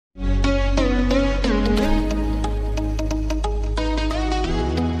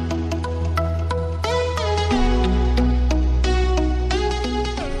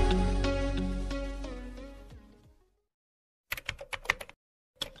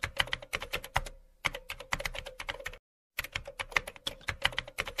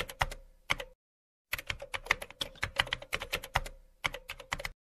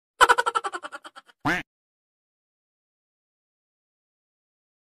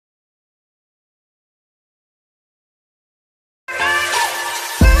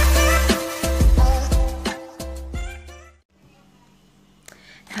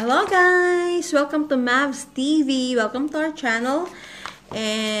Hello guys! Welcome to Mavz TV. Welcome to our channel.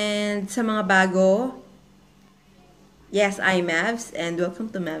 And sa mga bago, yes, I'm Mavz and welcome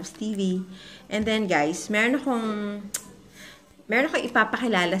to Mavz TV. And then guys, meron akong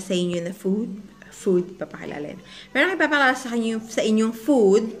ipapakilala sa inyo na ipapakilala. Meron akong ipapakilala sa inyong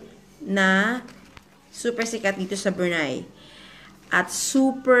food na super sikat dito sa Brunei. At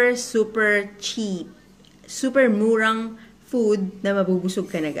super cheap. Super murang food na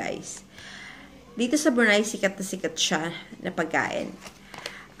mabubusog ka na, guys. Dito sa Brunei, sikat na sikat siya na pagkain.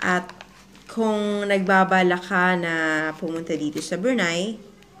 At kung nagbabala ka na pumunta dito sa Brunei,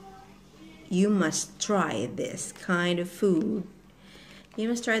 you must try this kind of food. You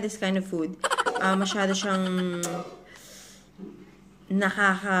must try this kind of food. Masyado siyang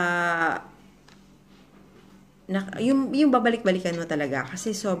yung babalik-balikan mo talaga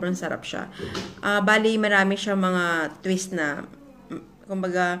kasi sobrang sarap siya. Bali, marami siyang mga twist na,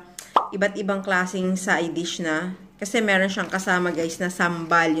 kumbaga, iba't ibang klaseng side dish na. Kasi meron siyang kasama, guys, na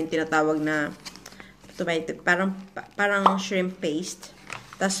sambal, yung tinatawag na, parang shrimp paste.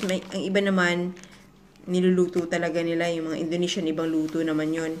 Tapos, ang iba naman, niluluto talaga nila, yung mga Indonesian, ibang luto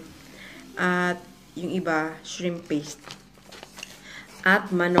naman yun. At, yung iba, shrimp paste.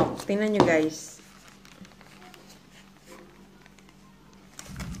 At manok. Tingnan nyo, guys.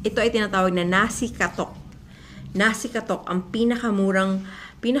 Ito ay tinatawag na Nasikatok. Nasikatok, ang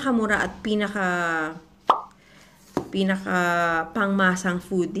pinakamura at pinaka pangmasang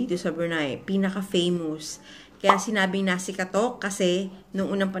food dito sa Brunei. Pinaka-famous. Kaya sinabing Nasikatok kasi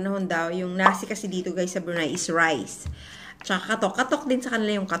nung unang panahon daw, yung nasi kasi dito guys sa Brunei is rice. Tsaka katok. Katok din sa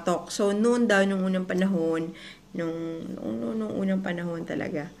kanila yung katok. So noon daw, nung unang panahon, nung unang panahon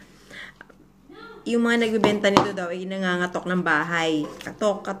talaga, yung mga nagbibenta nito daw ay nangangatok ng bahay.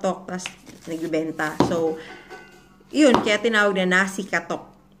 Katok, tapos nagbibenta. So, yun, kaya tinawag na Nasikatok.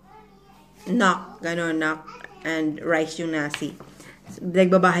 Knock, gano'n, knock, and rice yung nasi.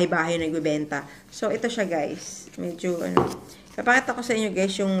 Nagbabahay-bahay yung nagbibenta. So, ito siya, guys. Medyo, kapakita ko sa inyo,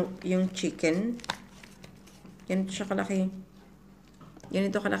 guys, yung chicken. Ganito siya kalaki.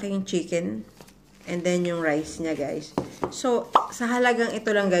 Ganito kalaki yung chicken. And then, yung rice niya, guys. So, sa halagang ito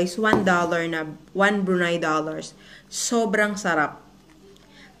lang, guys, $1 na, 1 Brunei dollars. Sobrang sarap.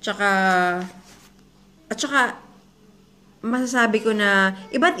 At saka, masasabi ko na,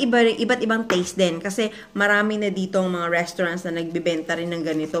 iba't ibang taste din. Kasi, marami na ditong mga restaurants na nagbibenta rin ng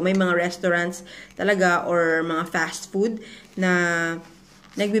ganito. May mga restaurants talaga, or mga fast food, na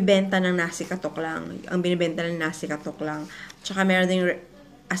nagbibenta ng Nasikatok lang. Ang binibenta ng Nasikatok lang. At saka, meron din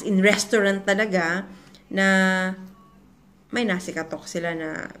as in restaurant talaga na may Nasikatok sila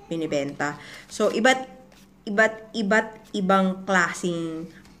na binibenta. So, iba't ibang klaseng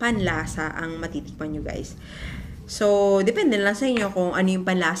panlasa ang matitikman nyo, guys. So, depende lang sa inyo kung ano yung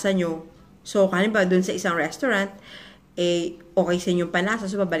panlasa nyo. So, halimbawa dun sa isang restaurant, okay sa inyo yung panlasa,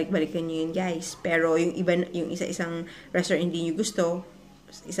 so babalik-balikan nyo yun, guys. Pero yung isa-isang restaurant hindi nyo gusto,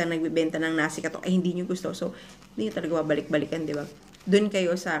 isang nagbibenta ng Nasikatok ay hindi nyo gusto. So, hindi nyo talaga babalik-balikan, di ba? Doon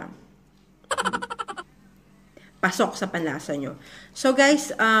kayo sa pasok sa panlasa nyo. So,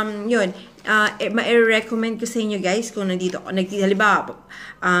 guys, yun. Ma-recommend ko sa inyo, guys, kung halimbawa,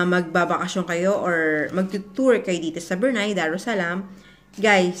 magbabakasyon kayo or mag-tour kayo dito sa Brunei, Darussalam,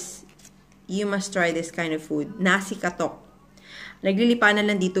 guys, you must try this kind of food. Nasikatok. Naglilipanan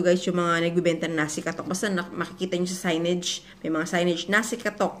lang dito, guys, yung mga nagbibenta ng Nasikatok. Basta makikita nyo sa signage, may mga signage,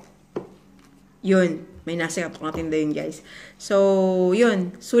 Nasikatok. Yun, may Nasikatok na tinda yun, guys. So,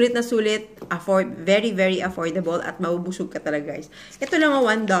 yun, sulit na sulit, very affordable, at mabubusog ka talaga, guys. Ito lang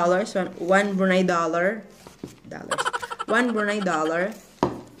ang $1, so $1 Brunei dollar. $1 Brunei dollar.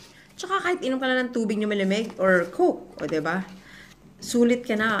 Tsaka kahit inom ka na ng tubig na malamig, or Coke, o diba? Sulit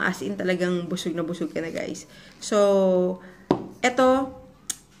ka na, as in talagang busog ka na, guys. So, ito,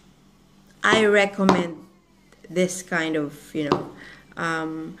 I recommend this kind of,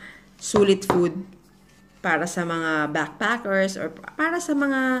 sulit food para sa mga backpackers or para sa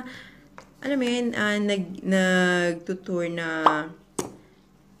mga, alam mo yun, nagtutour na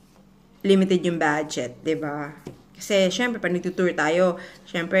limited yung budget, diba? Kasi, syempre, pag nagtutour tayo,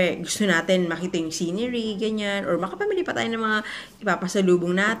 syempre, gusto natin makita yung scenery, ganyan, or makapamili pa tayo ng mga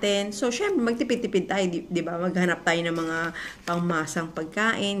ipapasalubong natin. So, syempre, magtipid-tipid tayo, diba? Maghanap tayo ng mga pangmasang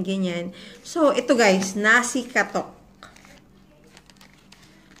pagkain, ganyan. So, ito guys, Nasikatok.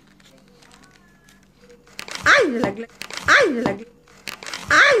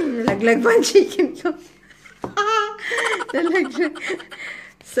 Nalaglag pa ang chicken ko. Nalaglag.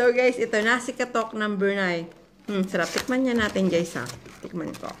 So, guys, ito, Nasikatok ng Brunei. Sarap. Tikman niya natin, guys, ha.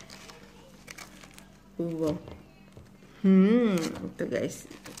 Tikman ko. Wow. Ito, guys.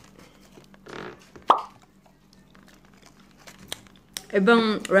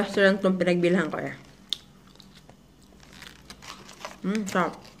 Ibang restaurant itong pinagbilhan ko eh.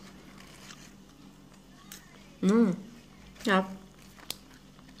 Sarap. Sarap.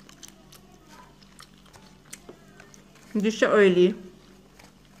 Hindi siya oily.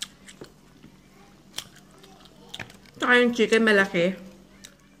 Saka yung chicken malaki.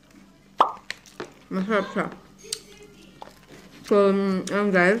 Masarap siya. So,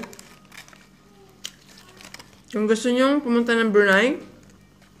 guys. Kung gusto nyo pumunta ng Brunei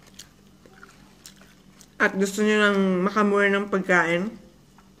at gusto nyo ng makamura ng pagkain,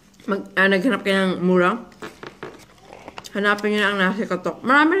 naghanap kayo ng mura, hanapin nyo na ang Nasikatok.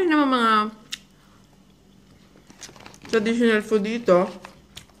 Marami rin naman mga traditional food dito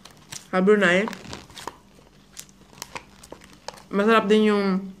sa Brunei. Masarap din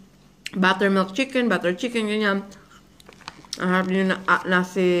yung buttermilk chicken, butter chicken, ganyan. Hanap nyo na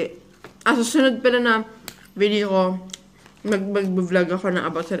nasi. Susunod pala na video ko, mag-vlog ako na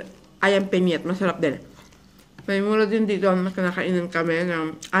about sa ayam penyet. Masarap din. May mura din dito na kinakainan kami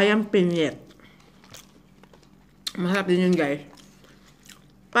ng ayam penyet. Masarap din yun, guys.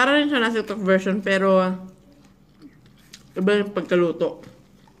 Para rin siya Nasikatok version, pero iba yung pagkaluto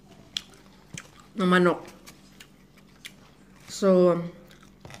ng manok. So,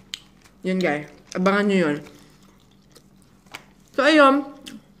 yun, guys. Abangan nyo yun. So, ayun.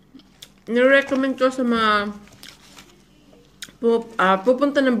 Nirecommend ko sa mga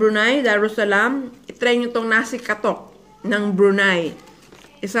pupunta ng Brunei, Darussalam, itry nyo tong Nasikatok ng Brunei.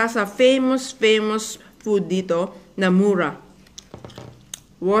 Isa sa famous food dito na mura.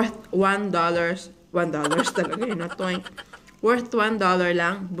 Worth $1. $1 talaga yun, not $20. Worth $1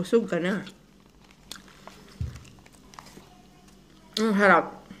 lang, busog ka na.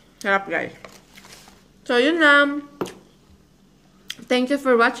 Harap. Harap, guys. So, yun lang. Thank you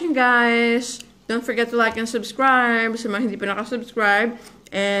for watching, guys. Don't forget to like and subscribe sa mga hindi pa nakasubscribe.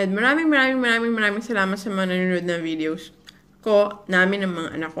 And maraming salamat sa mga nanonood na videos ko, namin ng mga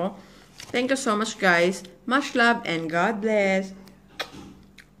anak ko. Thank you so much, guys. Much love and God bless.